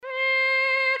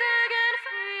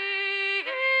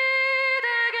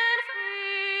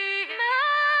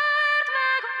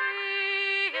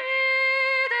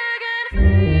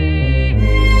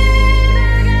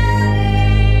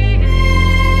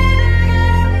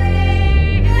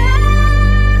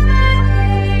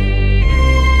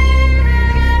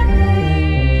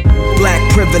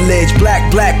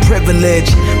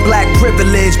privilege, black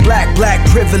privilege, black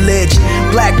privilege,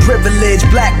 black privilege,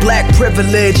 black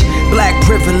privilege, black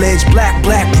privilege,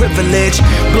 black privilege,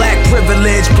 black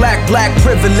privilege, black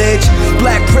privilege,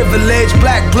 black privilege,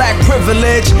 black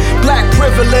privilege, black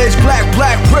privilege,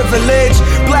 black privilege,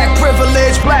 black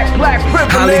privilege, black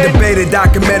privilege. Highly debated,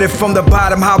 documented from the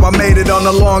bottom how I made it on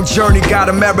a long journey. Got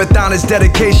a marathoner's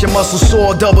dedication, muscle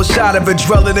sore, double shot of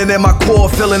adrenaline in my core,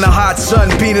 feeling the hot sun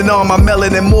beating on my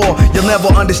melanin more. You'll never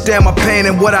understand my pain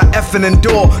and what I effing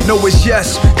endure. No is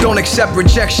yes, don't accept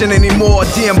rejection anymore.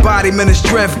 The embodiment of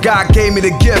strength, God gave me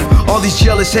the gift. All these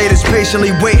jealous haters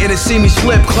patiently waiting to see me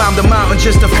slip. Climb the mountain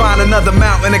just to find another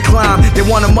mountain to climb. They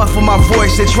wanna muffle my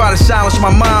voice, they try to silence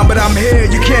my mind, but I'm here.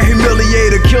 You can't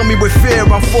humiliate or kill me with fear.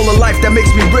 I'm full of life that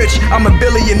makes me rich, I'm a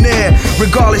billionaire.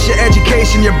 Regardless your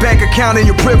education, your bank account, and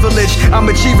your privilege, I'm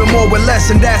achieving more with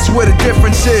less, and that's where the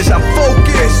difference is. I'm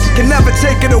focused, can never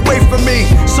take it away from me.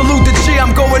 Salute the G,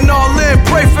 I'm going all in,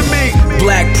 pray for me.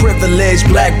 Black privilege,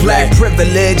 black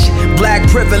privilege, black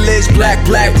privilege, black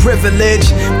privilege,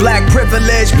 black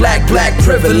privilege, black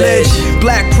privilege,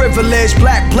 black privilege,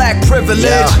 black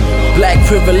privilege, black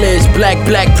privilege,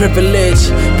 black privilege,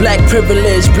 black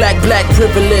privilege, black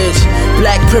privilege,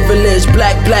 black privilege,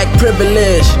 black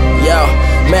privilege. Yo,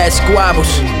 mad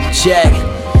Squablz, check.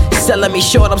 Selling me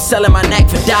short, I'm selling my knack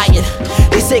for dying.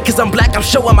 They say cause I'm black, I'm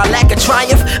showing my lack of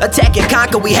triumph. Attack and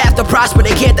conquer, we have to prosper,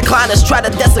 they can't decline us. Try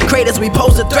to desecrate us, we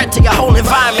pose a threat to your whole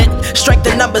environment. Strength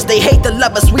in numbers, they hate to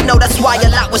love us. We know that's why a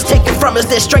lot was taken from us.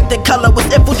 Their strength and color was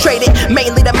infiltrated,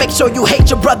 mainly to make sure you hate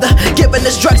your brother. Giving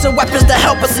us drugs and weapons to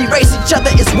help us erase each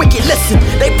other is wicked. Listen,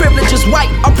 they privilege is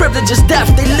white, our privilege is deaf.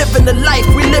 They live in the life,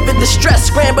 we live in distress.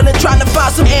 Scrambling, trying to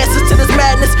find some answers to this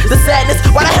madness, the sadness.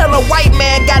 Why the hell a white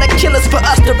man gotta kill us for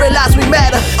us to realize we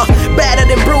matter?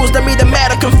 Battered and bruised, I'm either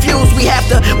mad or confused. We have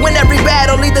to win every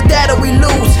battle, either that or we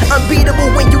lose. Unbeatable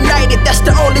when united, that's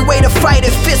the only way to fight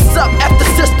it. Fists up after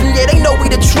system, yeah, they know we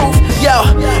the truth. Yo,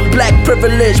 black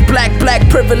privilege, black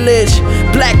privilege,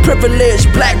 black privilege,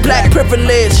 black privilege, black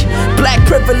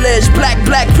privilege,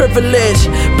 black privilege,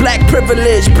 black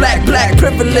privilege, black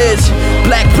privilege,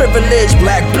 black privilege,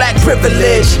 black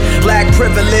privilege, black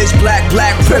privilege,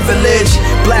 black privilege,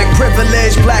 black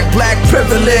privilege, black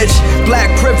privilege, black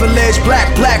privilege,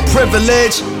 black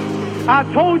privilege. I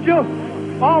told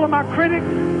you, all of my critics,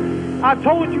 I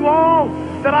told you all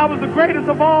that I was the greatest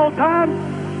of all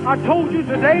time. I told you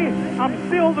today, I'm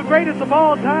still the greatest of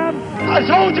all time. I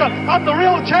told you, I'm the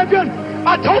real champion.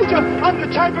 I told you, I'm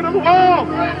the champion of the world.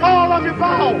 All of you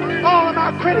bow, all of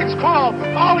my critics crawl,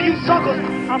 all of you suckers.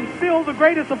 I'm still the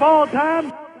greatest of all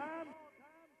time.